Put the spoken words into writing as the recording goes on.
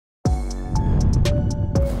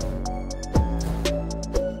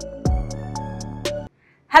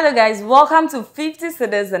Hello guys, welcome to 50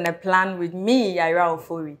 Cedis and a Plan with me, Yaira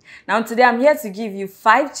Ofori. Now today I'm here to give you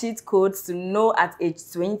 5 cheat codes to know at age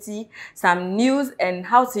 20, some news and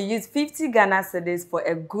how to use 50 Ghana cedis for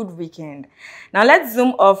a good weekend. Now let's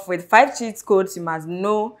zoom off with 5 cheat codes you must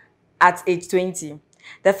know at age 20.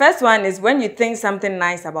 The first one is when you think something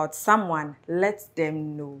nice about someone, let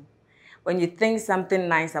them know. When you think something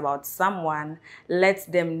nice about someone,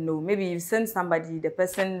 let them know. Maybe you've seen somebody, the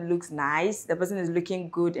person looks nice, the person is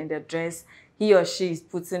looking good in the dress he or she is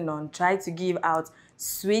putting on. Try to give out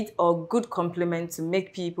sweet or good compliment to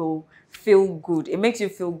make people feel good. It makes you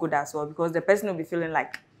feel good as well because the person will be feeling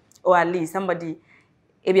like, oh, at least somebody,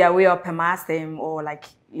 maybe a way up past them or like,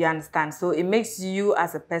 you understand. So it makes you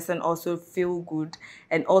as a person also feel good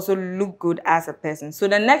and also look good as a person. So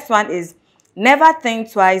the next one is, never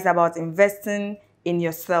think twice about investing in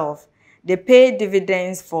yourself. They pay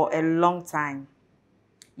dividends for a long time.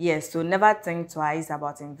 Yes, so never think twice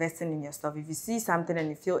about investing in yourself. If you see something and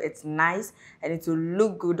you feel it's nice and it will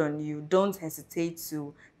look good on you, don't hesitate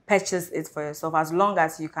to purchase it for yourself as long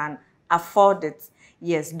as you can afford it.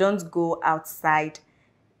 Yes, don't go outside,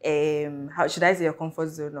 how should I say, your comfort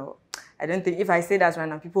zone? Or I don't think if I say that right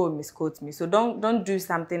now, people will misquote me. So don't do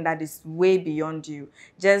something that is way beyond you.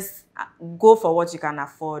 Just go for what you can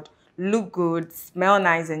afford. Look good, smell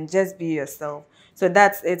nice, and just be yourself. So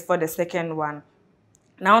that's it for the second one.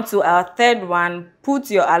 Now to our third one,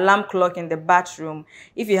 put your alarm clock in the bathroom.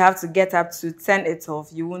 If you have to get up to turn it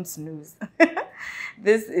off, you won't snooze.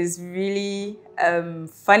 This is really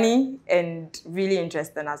funny and really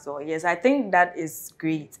interesting as well. Yes, I think that is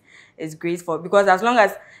great. It's great because as long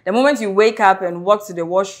as the moment you wake up and walk to the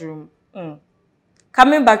washroom,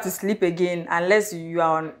 coming back to sleep again, unless you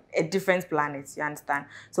are on a different planet, you understand?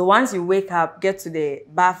 So once you wake up, get to the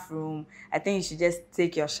bathroom, I think you should just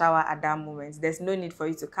take your shower at that moment. There's no need for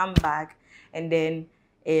you to come back and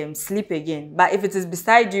then sleep again. But if it is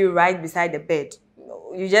beside you, right beside the bed,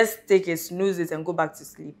 you just take it, snooze it, and go back to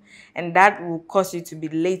sleep. And that will cause you to be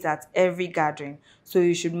late at every gathering. So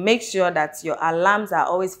you should make sure that your alarms are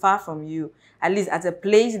always far from you, at least at a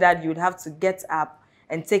place that you would have to get up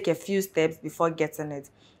and take a few steps before getting it.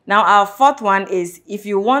 Now, our fourth one is, if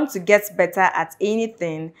you want to get better at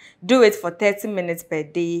anything, do it for 30 minutes per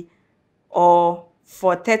day or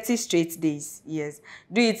for 30 straight days. Yes,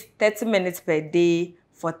 do it 30 minutes per day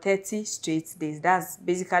for 30 straight days. That's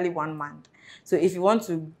basically 1 month. So if you want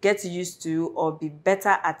to get used to or be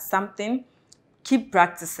better at something, keep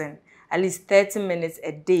practicing at least 30 minutes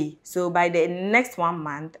a day. So by the next 1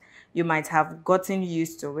 month, you might have gotten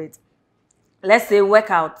used to it. Let's say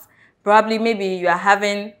workout. Probably maybe you are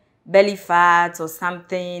having belly fat or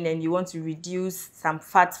something and you want to reduce some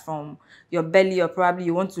fat from your belly, or probably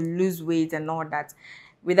you want to lose weight and all that.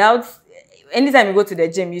 Anytime you go to the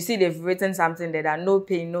gym, you see they've written something there that no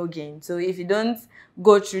pain, no gain. So if you don't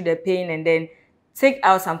go through the pain and then take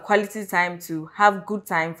out some quality time to have good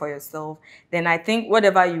time for yourself, then I think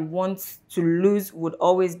whatever you want to lose would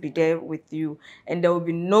always be there with you and there will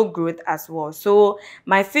be no growth as well. So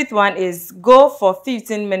my fifth one is, go for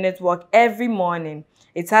 15-minute walk every morning.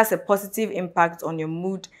 It has a positive impact on your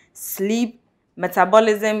mood, sleep,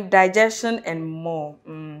 metabolism, digestion, and more.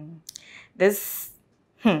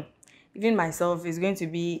 Even myself is going to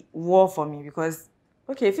be war for me because,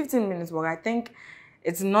 okay, 15 minutes walk, I think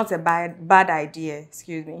it's not a bad idea.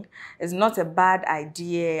 Excuse me. It's not a bad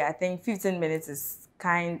idea. I think 15 minutes is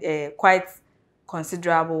quite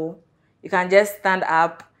considerable. You can just stand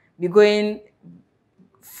up, be going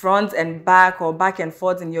front and back or back and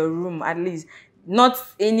forth in your room, at least. Not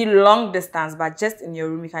any long distance, but just in your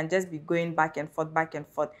room. You can just be going back and forth, back and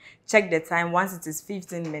forth. Check the time. Once it is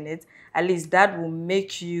 15 minutes, at least that will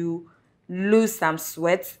make you lose some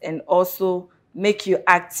sweat and also make you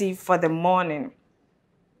active for the morning.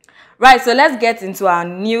 Right, so let's get into our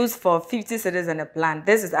news for 50 Cedis and a Plan.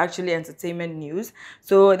 This is actually entertainment news.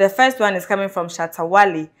 So the first one is coming from Shatta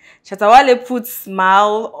Wale. Shatta Wale puts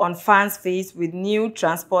smile on fans' face with new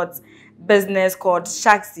transport business called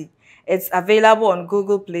Shaxi. It's available on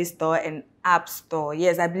Google Play Store and App Store.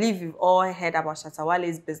 Yes, I believe you've all heard about Shatta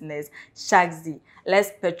Wale's business, Shaxi. Let's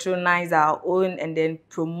patronize our own and then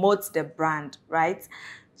promote the brand, right?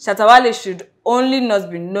 Shatta Wale should only not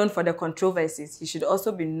be known for the controversies. He should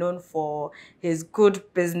also be known for his good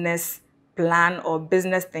business plan or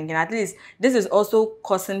business thinking. At least this is also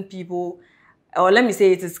causing people, or let me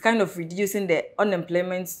say it is kind of reducing the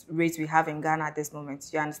unemployment rate we have in Ghana at this moment.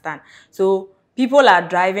 You understand? So people are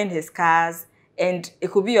driving his cars, and it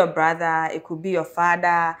could be your brother, it could be your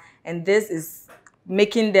father, and this is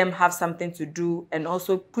making them have something to do and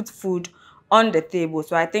also put food on the table.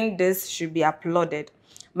 So I think this should be applauded.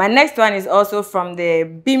 My next one is also from the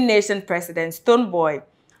Beam Nation president, Stonebwoy.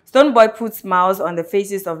 Stonebwoy put smiles on the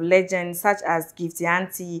faces of legends such as Gifty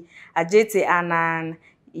Auntie, Ajete Anan,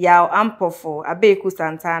 Yao Ampofo, Abeku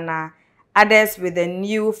Santana, others with the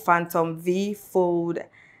new Phantom V Fold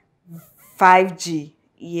 5G.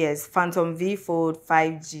 Yes, Phantom V Fold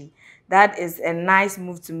 5G. That is a nice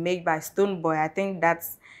move to make by Stonebwoy. I think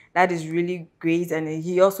that is really great, and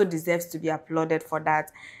he also deserves to be applauded for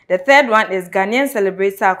that. The third one is Ghanaian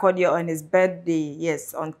celebrates Sarkodie on his birthday.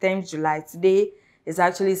 Yes, on 10th July. Today is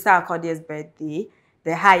actually Sarkodie's birthday,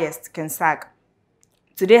 the highest Kensak.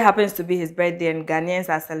 Today happens to be his birthday and Ghanaians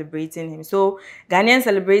are celebrating him. So Ghanaians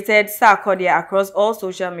celebrated Sarkodie across all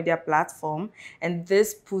social media platforms, and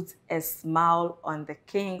this puts a smile on the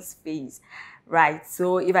king's face. Right,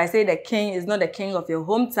 so if I say the king is not the king of your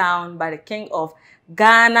hometown, but the king of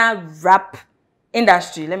Ghana rap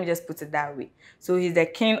industry, let me just put it that way. So he's the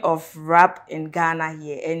king of rap in Ghana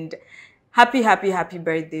here, and happy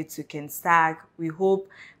birthday to Kensak. We hope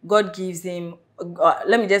God gives him,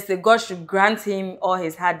 let me just say, God should grant him all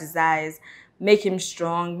his heart desires, make him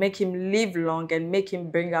strong, make him live long, and make him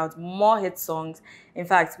bring out more hit songs. In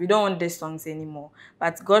fact, we don't want these songs anymore,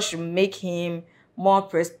 but God should make him more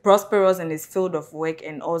prosperous in his field of work,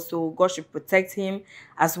 and also God should protect him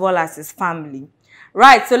as well as his family.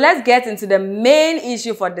 Right, so let's get into the main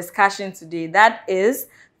issue for discussion today. That is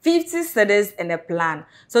 50 cedis in a plan.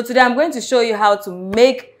 So today I'm going to show you how to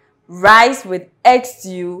make rice with egg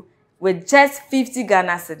stew with just 50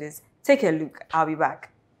 Ghana cedis. Take a look. I'll be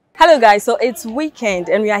back. Hello guys, so it's weekend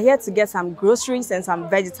and we are here to get some groceries and some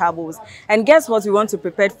vegetables. And guess what we want to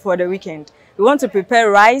prepare for the weekend? We want to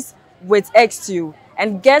prepare rice with egg stew.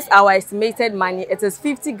 And guess our estimated money, it is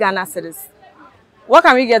 50 Ghana cedis. What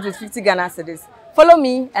can we get with 50 Ghana cedis? Follow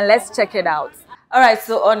me and let's check it out. Alright,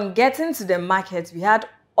 so on getting to the market, we had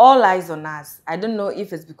all eyes on us. I don't know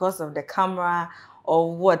if it's because of the camera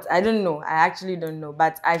or what. I don't know. I actually don't know.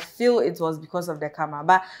 But I feel it was because of the camera.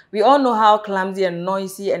 But we all know how clumsy and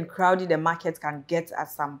noisy and crowded the market can get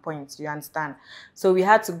at some point. You understand? So we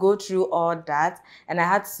had to go through all that. And I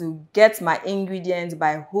had to get my ingredients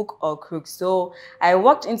by hook or crook. So I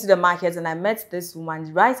walked into the market and I met this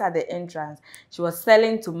woman right at the entrance. She was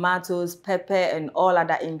selling tomatoes, pepper, and all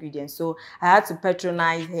other ingredients. So I had to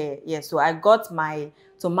patronize her. Yeah, so I got my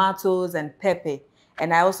tomatoes and pepper.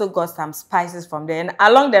 And I also got some spices from there. And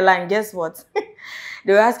along the line, guess what?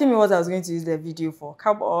 They were asking me what I was going to use the video for.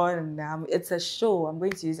 Come on, it's a show. I'm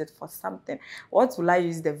going to use it for something. What will I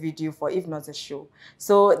use the video for if not a show?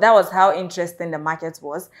 So that was how interesting the market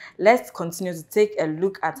was. Let's continue to take a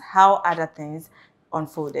look at how other things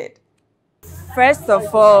unfolded. First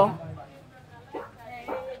of all,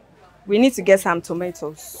 we need to get some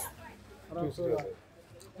tomatoes.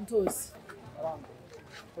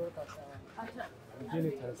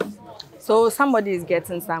 So somebody is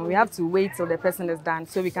getting some. We have to wait till the person is done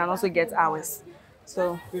so we can also get ours.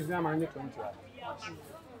 So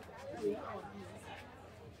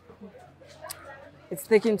it's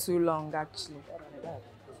taking too long actually.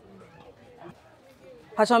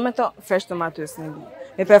 Pachometo fresh tomatoes maybe.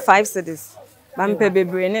 Maybe 5 cedis. But me pay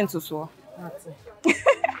brain into so.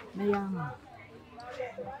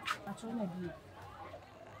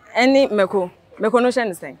 Any meko no share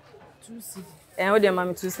anything. 2 cedis. And what the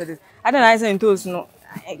mommy 2 cedis. I don't know say into no.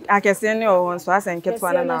 I can say any or one so I say get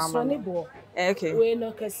one na am. Okay. We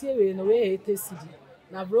no kese we no we 80 cedi.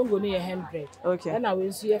 Na brongo no 100. Okay. And na we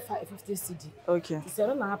nso 50 cedi. Okay.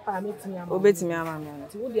 So na pa metimi am. Obetimi am am.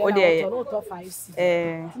 What dey no to 5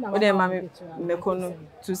 cedi. What the mommy meko no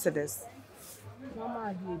 2 cedis.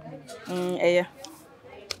 Mama dey. Yeah.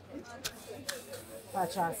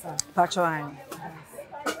 Pacha. Pacha.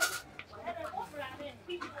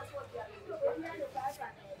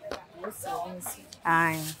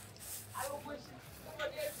 Aye.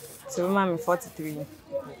 So mommy 43.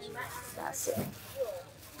 That's it.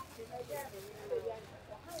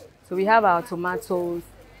 So we have our tomatoes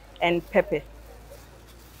and pepper.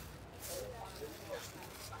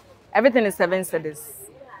 Everything is 7 cedis.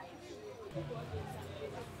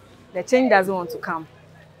 The change doesn't want to come,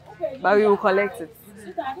 but we will collect it.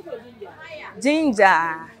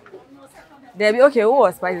 Ginger. There be okay. Who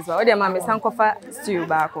was spices? What the mommy sankofa stew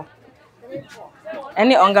bako.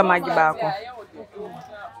 Any onga magi bako.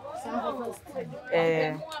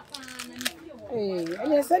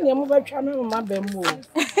 Any send you move try me mama bemmo.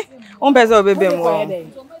 On pese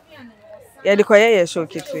obebemmo. Yeah, the koye ye show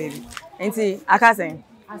kit baby. Enti akasen.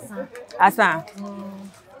 Asa.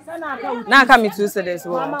 Now come 2 cedis.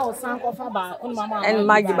 Mama sankofa ba on mama and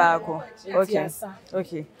magi bako. Okay.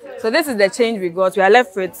 Okay. So this is the change we got. We are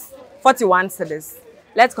left with 41 cedis.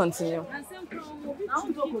 Let's continue.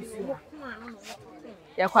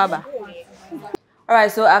 Yakwaba.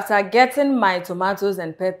 Alright, so after getting my tomatoes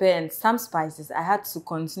and pepper and some spices, I had to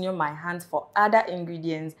continue my hunt for other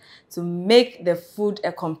ingredients to make the food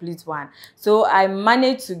a complete one. So I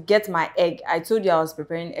managed to get my egg. I told you I was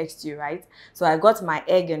preparing egg stew, right? So I got my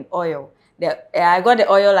egg and oil. I got the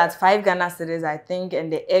oil at 5 Ghana cedis, I think,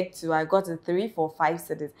 and the egg too. I got it 3 for 5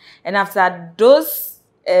 cedis. And after those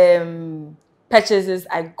purchases,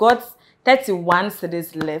 I got 31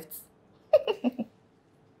 cedis left.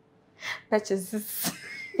 Purchases.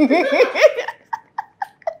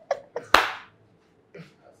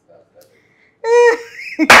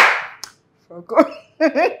 Forgot.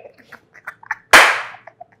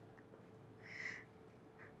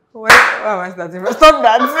 Why am I starting? Stop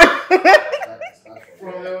that.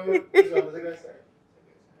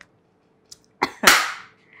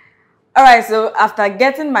 Alright, so after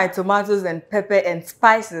getting my tomatoes and pepper and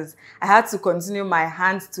spices, I had to continue my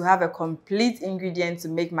hunt to have a complete ingredient to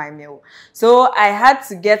make my meal. So I had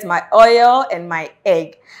to get my oil and my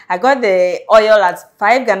egg. I got the oil at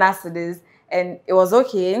 5 Ghana cedis and it was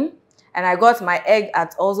okay. And I got my egg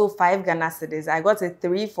at also 5 Ghana cedis. I got it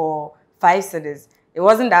 3 for 5 cedis. It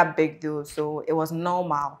wasn't that big though, so it was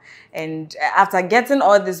normal. And after getting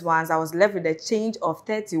all these ones, I was left with a change of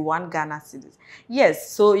 31 Ghana cedis. Yes,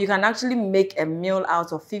 so you can actually make a meal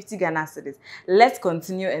out of 50 Ghana cedis. Let's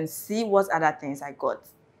continue and see what other things I got.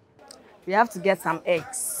 We have to get some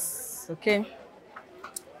eggs, okay?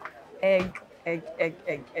 Egg.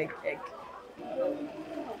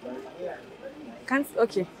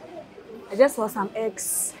 Okay. I just saw some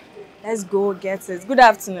eggs. Let's go get it. Good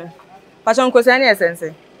afternoon. Pachon Kosani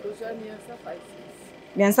Essence.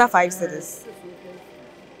 Miensa 5 cedis.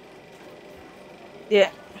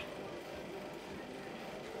 Yeah.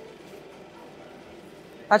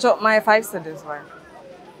 Pachon, my 5 cedis, right?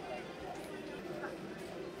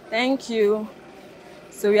 Thank you.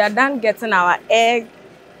 So we are done getting our egg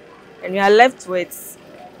and we are left with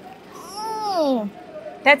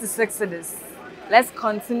 36 cedis. Let's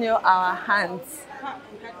continue our hunt.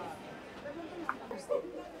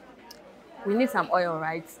 We need some oil,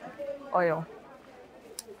 right? Oil.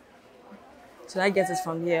 Should I get it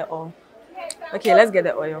from here or? Okay, let's get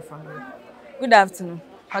the oil from here. Good afternoon.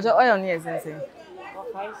 How's your oil here, Sensei?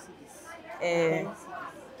 5 cedis.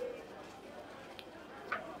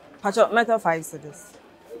 Pacho, metal 5 cedis.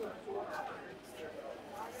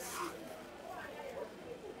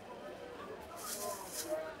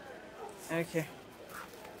 Okay.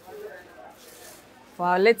 For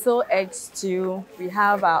our little egg stew, we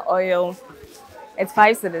have our oil. It's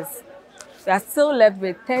 5 cedis. We are still left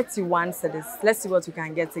with 31 cedis. Let's see what we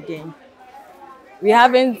can get again. We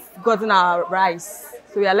haven't gotten our rice,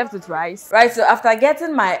 so we are left with rice. Right, so after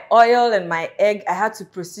getting my oil and my egg, I had to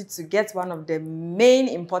proceed to get one of the main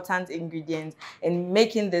important ingredients in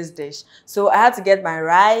making this dish. So I had to get my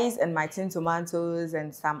rice and my tin tomatoes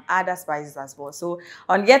and some other spices as well. So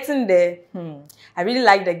on getting there, I really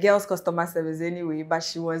like the girl's customer service anyway, but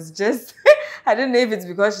she was just, I don't know if it's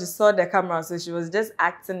because she saw the camera, so she was just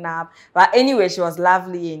acting up. But anyway, she was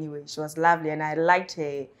lovely anyway. She was lovely and I liked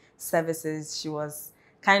her services. She was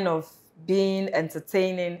kind of being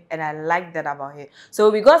entertaining and I liked that about her.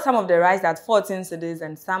 So we got some of the rice at 14 cedis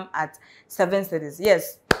and some at 7 cedis.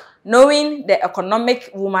 Yes, knowing the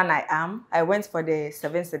economic woman I am, I went for the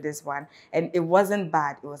 7 cedis one and it wasn't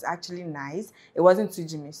bad. It was actually nice. It wasn't too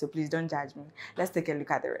Jimmy, so please don't judge me. Let's take a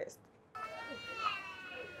look at the rest.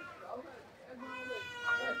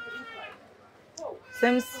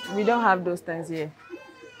 Since we don't have those things here.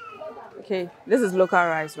 Okay, this is local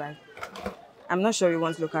rice, right? I'm not sure you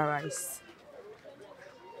want local rice.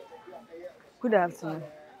 Good afternoon.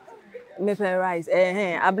 Maple rice.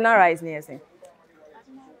 Abna rice near saying.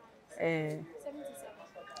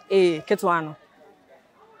 Ketuano.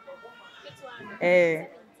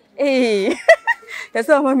 That's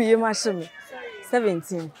how mommy you must show me.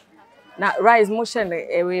 17. Now rice motion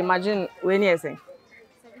we imagine when you saying.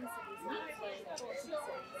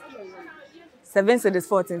 7 cedis,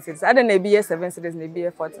 14 cedis. I don't know, be 7 cedis, maybe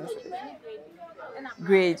 14 cedis.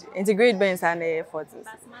 Grade. Integrate bands and 14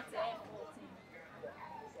 cedis.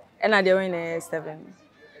 And I doing 7.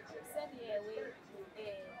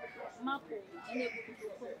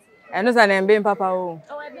 I know that I'm being Papa. Oh,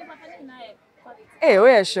 hey,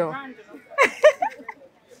 we're sure.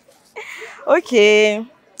 Okay.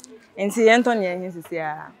 And see, Anthony, is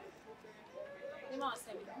here.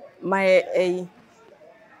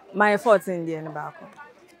 My 14 there in the back.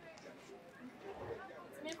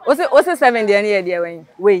 What's the 7 there near when?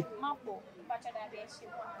 Wait.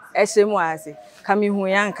 Eshemu ase. Kami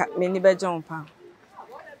huyanka, meni be jump.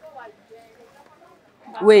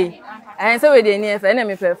 Wait. And so we dey near for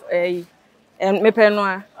me pay and me pay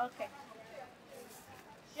no. Okay.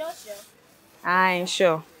 Sure. I'm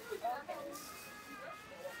sure.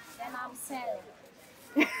 Then I'm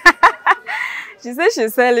selling. She said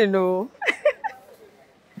she's selling no.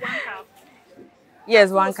 1 cup.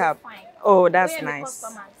 Yes, 1 cup. Fine. Oh, that's Where nice.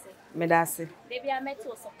 customer say? Me that's it. Baby, I met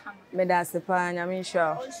you also come. Me that's it, pan. I'm sure.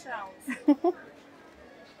 All shrouds.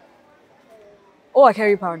 Oh, a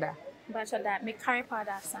curry powder. But that me carry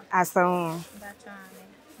powder son. Asan. But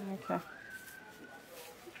Okay.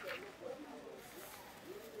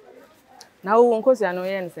 Now, won't cause you no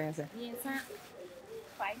yen sense. yes,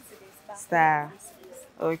 5 cedis. Star.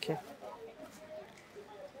 Okay.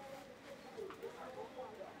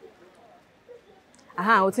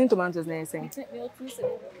 Aha, what's in tomatoes na saying? Me 2 cedis.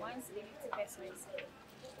 1 cedi 50 pesos.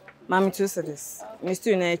 Mami 2 cedis. Me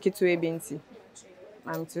still na kitu e binti.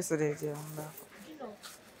 Mami 2 cedis ya.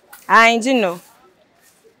 Ah, injino.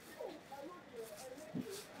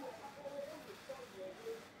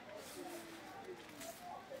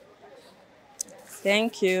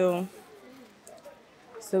 Thank you.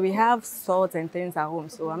 So we have salt and things at home,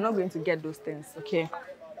 so I'm not going to get those things, okay?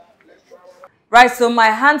 Right, so my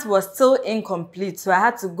hands was still incomplete, so I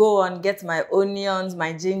had to go and get my onions,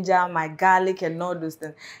 my ginger, my garlic, and all those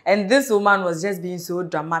things. And this woman was just being so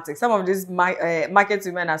dramatic. Some of these market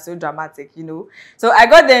women are so dramatic, you know. So I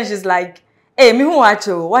got there and she's like, "Hey, me who watch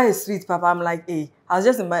you? Why is sweet, Papa?" I'm like, "Hey." I was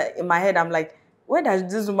just in my head. I'm like, where does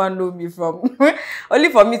this woman know me from? Only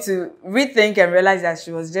for me to rethink and realize that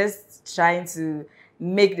she was just trying to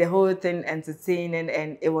make the whole thing entertaining,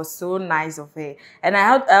 and it was so nice of her. And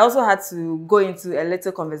I also had to go into a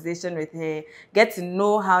little conversation with her, get to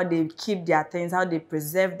know how they keep their things, how they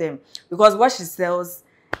preserve them, because what she sells,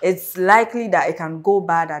 it's likely that it can go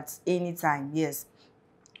bad at any time. Yes.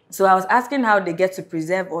 So I was asking how they get to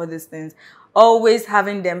preserve all these things, always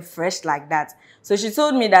having them fresh like that. So she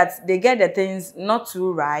told me that they get the things not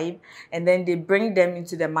too ripe and then they bring them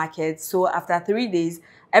into the market. So after 3 days,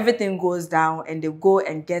 everything goes down and they go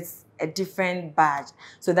and get a different batch.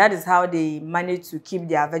 So that is how they manage to keep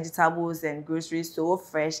their vegetables and groceries so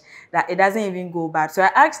fresh that it doesn't even go bad. So I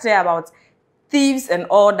asked her about thieves and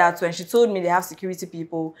all that, when she told me they have security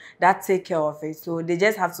people that take care of it. So they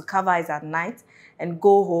just have to cover it at night and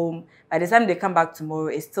go home. By the time they come back tomorrow,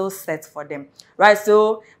 it's still set for them. Right,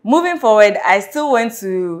 so moving forward, I still went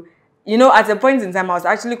to, you know, at a point in time, I was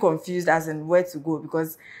actually confused as in where to go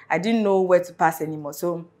because I didn't know where to pass anymore.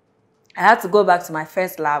 So I had to go back to my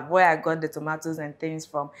first lab where I got the tomatoes and things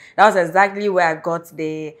from. That was exactly where I got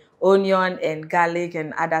the onion and garlic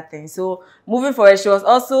and other things. So moving forward, she was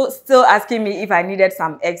also still asking me if I needed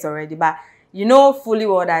some eggs already. But you know fully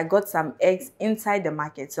well that I got some eggs inside the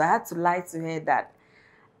market. So I had to lie to her that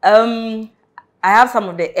I have some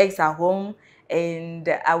of the eggs at home and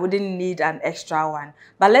I wouldn't need an extra one.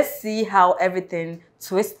 But let's see how everything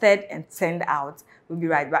twisted and turned out. We'll be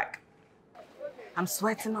right back. I'm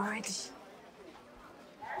sweating already.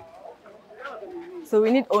 So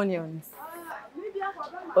we need onions.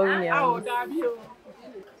 Onions.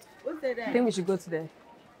 I think we should go to the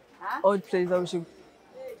old place, or we should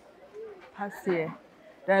pass here.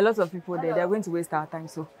 There are lots of people there. They're going to waste our time,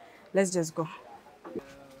 so let's just go.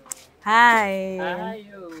 Hi.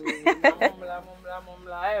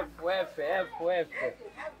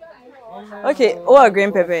 Okay, oh,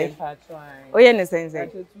 green pepper. Oh, yeah, no sense.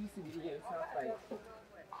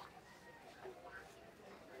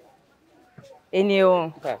 Any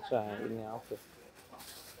one.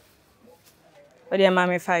 Oh, dear,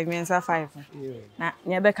 mommy, 5 minutes, 5. Nah,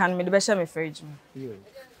 never can me the best me fridge.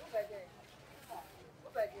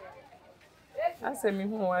 I say me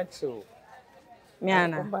who watch you.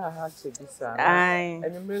 Miana. Aye.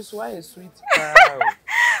 And you why is sweet.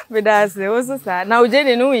 But that's it. What's that? Now,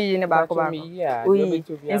 Jenny, no, we in about yeah. We.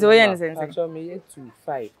 It's all in sense. I me 2,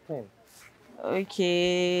 5, 10.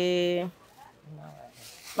 Okay.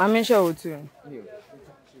 Mommy, show too.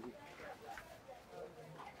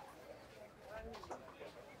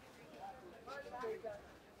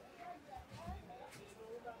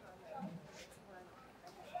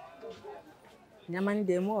 Nyamani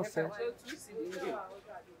de mo ofe.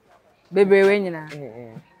 Bebe we nyina.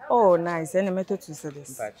 Oh nice. Ene meto to say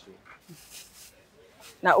this.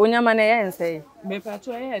 Na onyama na ye nsey. Me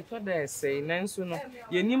pacho e to da say nanso no.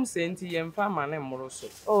 Ye nim senti ye mfa ma na mmoro so.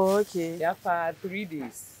 Oh okay. Ya fa 3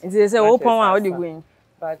 days. Nti say wo pon a wo di gwen.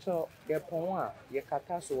 Pacho ye pon a ye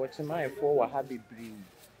kata so wo chima e fo wa ha bebre.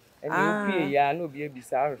 And you pay ya no be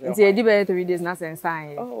bisa. Nti e di be 3 days na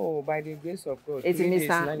sensan. Oh by the grace of God. It is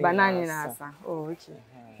banana na asa. Oh okay.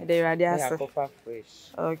 The radio asa.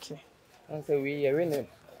 Fresh. Okay. And so we are winning.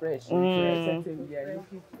 fresh.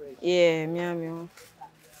 Yeah, meow.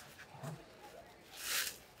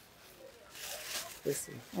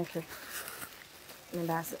 Okay.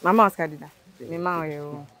 That's it. Mama was carried that. My mama,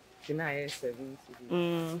 you. Can I 7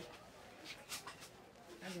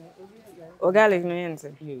 O garlic no yen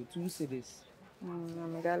say. You 2 cities.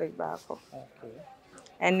 I'm garlic back. Okay.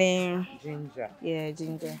 And then Ginger. yeah,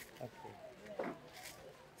 ginger. Okay.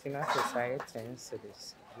 Tina says 10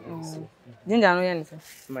 cities. Ginger no yen say.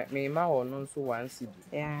 Me ma no so 1 city.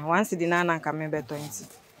 Yeah, 1 city na ka me be 20.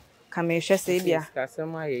 Ka me hwe say bia.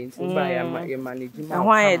 Kasema ye nti ba ya manage ma Ho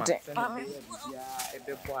ayede.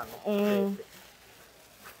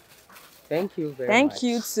 Thank you very much. Thank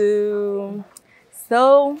you too.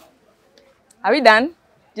 So, are we done?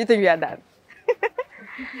 Do you think we are done?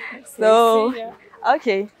 So,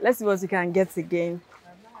 okay, let's see what we can get again.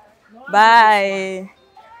 Bye.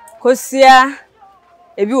 Kosia,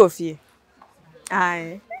 ebi ofie.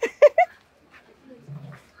 Aye.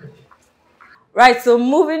 Right, so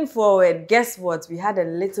moving forward, guess what? We had a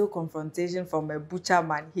little confrontation from a butcher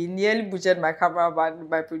man. He nearly butchered my cameraman,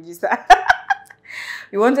 my producer.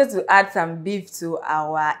 We wanted to add some beef to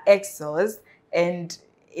our egg sauce and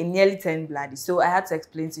it nearly turned bloody. So I had to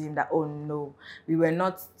explain to him that, oh no, we were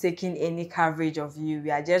not taking any coverage of you.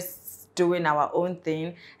 We are just doing our own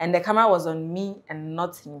thing. And the camera was on me and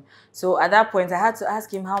not him. So at that point, I had to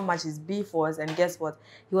ask him how much his beef was. And guess what?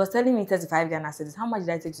 He was telling me 35 Ghana cedis. How much did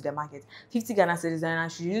I take to the market? 50 Ghana cedis. And I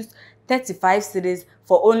should use 35 cedis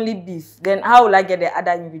for only beef. Then how will I get the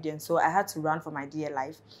other ingredients? So I had to run for my dear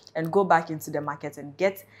life and go back into the market and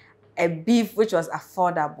get a beef which was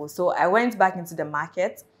affordable. So I went back into the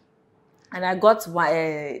market and I got some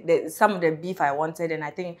of the beef I wanted, and I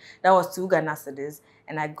think that was 2 Ghana cedis.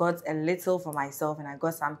 And I got a little for myself, and I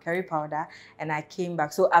got some curry powder, and I came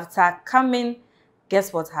back. So after coming,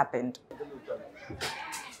 guess what happened?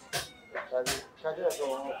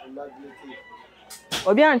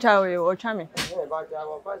 Obi ancha we o twa me.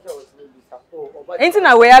 Enti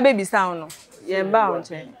na we baby sound no. Ye mba on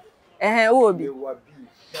chen. Wo obi. Wo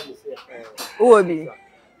obi.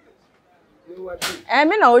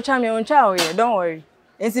 Me na o twa me on twa we, don't worry.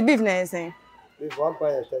 Enti beef na esen. Beef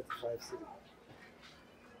 1.35 cedi.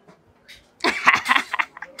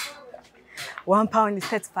 £1 is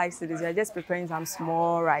 35 cedis. We are just preparing some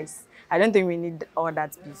small rice. I don't think we need all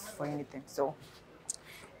that beef for anything. So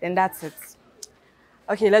then that's it.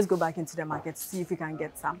 Okay, let's go back into the market to see if we can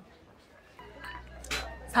get some.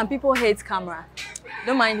 Some people hate camera.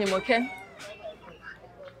 Don't mind him, okay?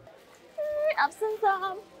 I've seen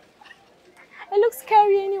some. It looks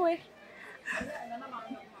scary anyway.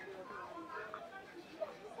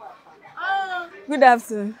 Good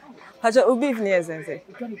afternoon. Pacha beef near Sensei.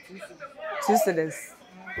 2 cedis.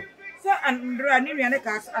 So Andrea ni me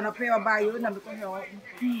ka ana pay buy you na me ko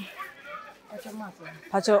here.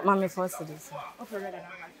 Pacha mami 4 cedis.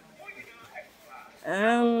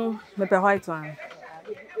 Me pay white one.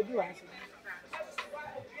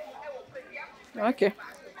 Okay.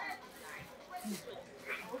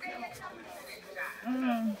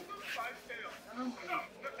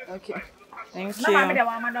 Okay. Thank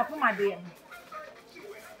you.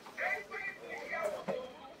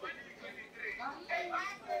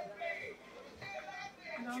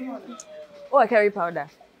 Oh, curry powder.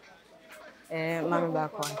 Mommy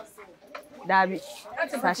back one. Dabi.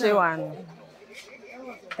 Sachet one.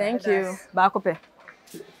 Thank you. Back up.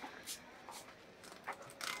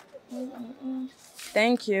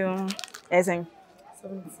 Thank you. Ezeng.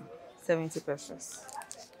 70 pesos.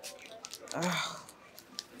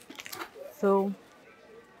 So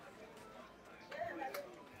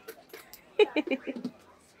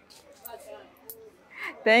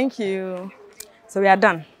thank you. So we are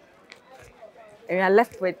done. And we are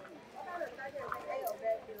left with,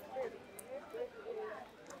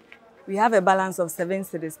 we have a balance of 7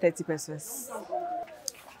 cedis, 30 pesos.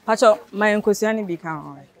 Pacho, my nkosiani be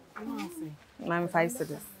count. I'm 5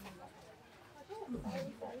 cedis.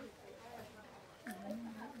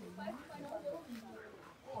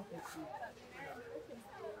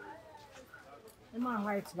 My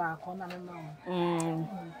white back on my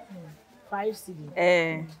 5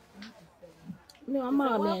 cedi. No, I'm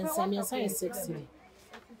not saying me say 6 cedi.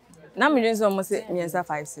 Na me just almost say me 5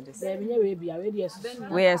 cedis. We be already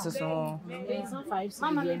Where so 5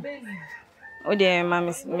 cedi. Oh dear,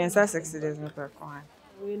 mommy, me 6 cedis no per coin.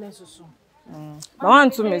 We na so. But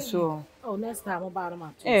want to me so. Oh, next time about ma.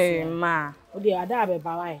 Eh ma. Oh dear, ada be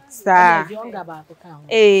bawai. Sir. Younger back account.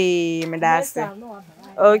 Eh, me that's it.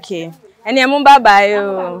 Okay. And ya mumba bye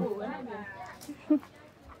yo.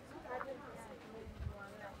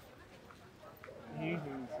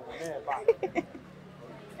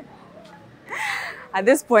 At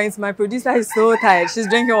this point, my producer is so tired. She's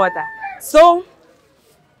drinking water. So,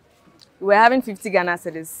 we're having 50 Ghana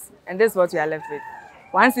cedis, and this is what we are left with.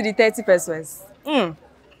 1 cedi, 30 pesos.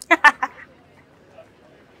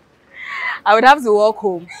 I would have to walk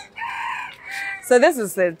home. So this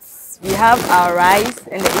is it. We have our rice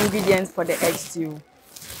and the ingredients for the egg stew.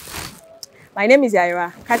 My name is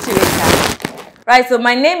Yaira. Catch you later. Right, so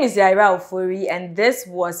my name is Yaira Ofori, and this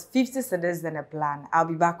was 50 cedis and a plan. I'll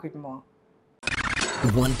be back with more.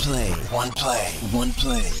 OnePlay.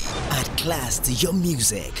 Add class to your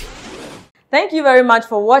music. Thank you very much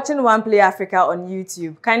for watching OnePlay Africa on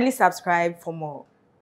YouTube. Kindly subscribe for more.